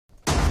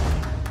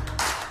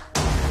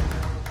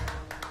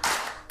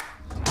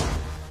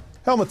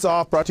Helmets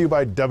Off, brought to you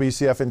by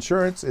WCF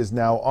Insurance, is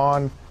now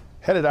on,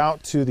 headed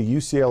out to the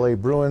UCLA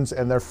Bruins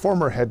and their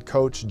former head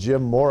coach,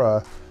 Jim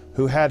Mora,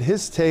 who had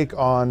his take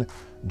on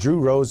Drew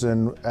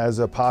Rosen as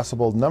a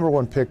possible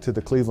 #1 pick to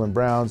the Cleveland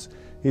Browns.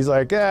 He's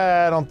like,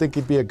 I don't think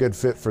he'd be a good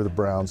fit for the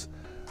Browns,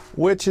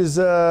 which is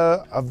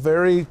a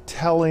very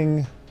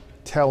telling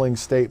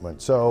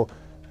statement. So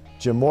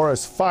Jim Mora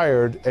is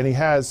fired, and he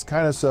has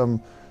kind of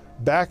some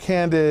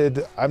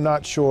backhanded, I'm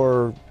not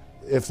sure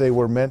if they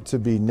were meant to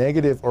be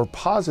negative or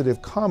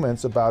positive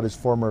comments about his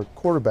former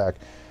quarterback.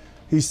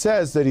 He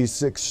says that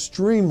he's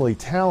extremely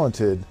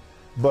talented,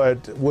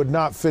 but would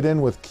not fit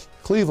in with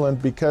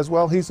Cleveland because,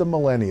 well, he's a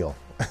millennial,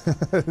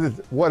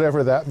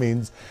 whatever that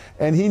means,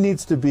 and he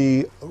needs to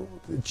be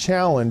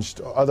challenged,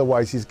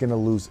 otherwise he's going to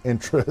lose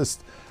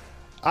interest.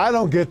 I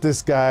don't get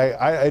this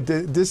guy.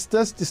 This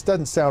just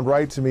doesn't sound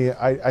right to me.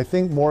 I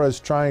think Mora's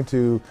trying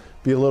to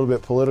be a little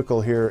bit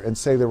political here and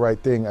say the right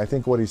thing. I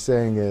think what he's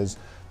saying is,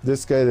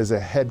 this guy is a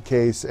head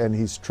case and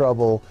he's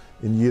trouble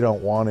and you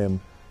don't want him.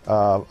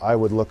 I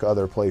would look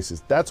other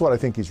places. That's what I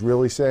think he's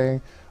really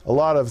saying. A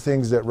lot of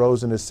things that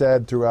Rosen has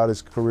said throughout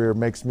his career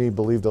makes me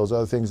believe those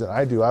other things that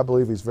I do. I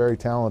believe he's very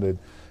talented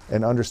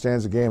and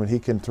understands the game, and he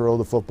can throw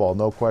the football,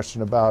 no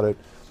question about it.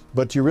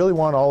 But do you really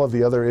want all of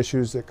the other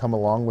issues that come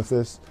along with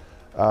this?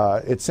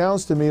 It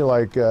sounds to me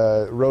like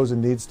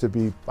Rosen needs to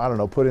be, I don't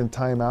know, put in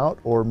timeout,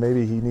 or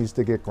maybe he needs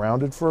to get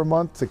grounded for a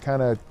month to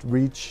kind of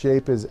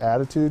reshape his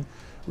attitude.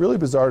 Really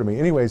bizarre to me.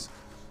 Anyways,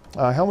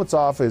 Helmets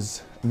Off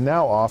is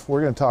now off.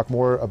 We're going to talk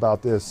more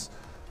about this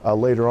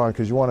later on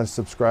because you want to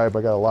subscribe.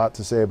 I got a lot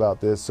to say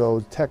about this.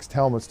 So text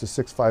helmets to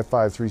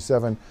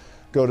 65537.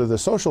 Go to the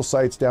social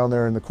sites down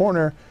there in the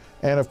corner.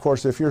 And of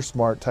course, if you're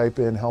smart, type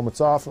in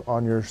Helmets Off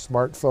on your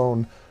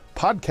smartphone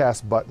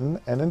podcast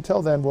button. And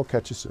until then, we'll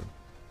catch you soon.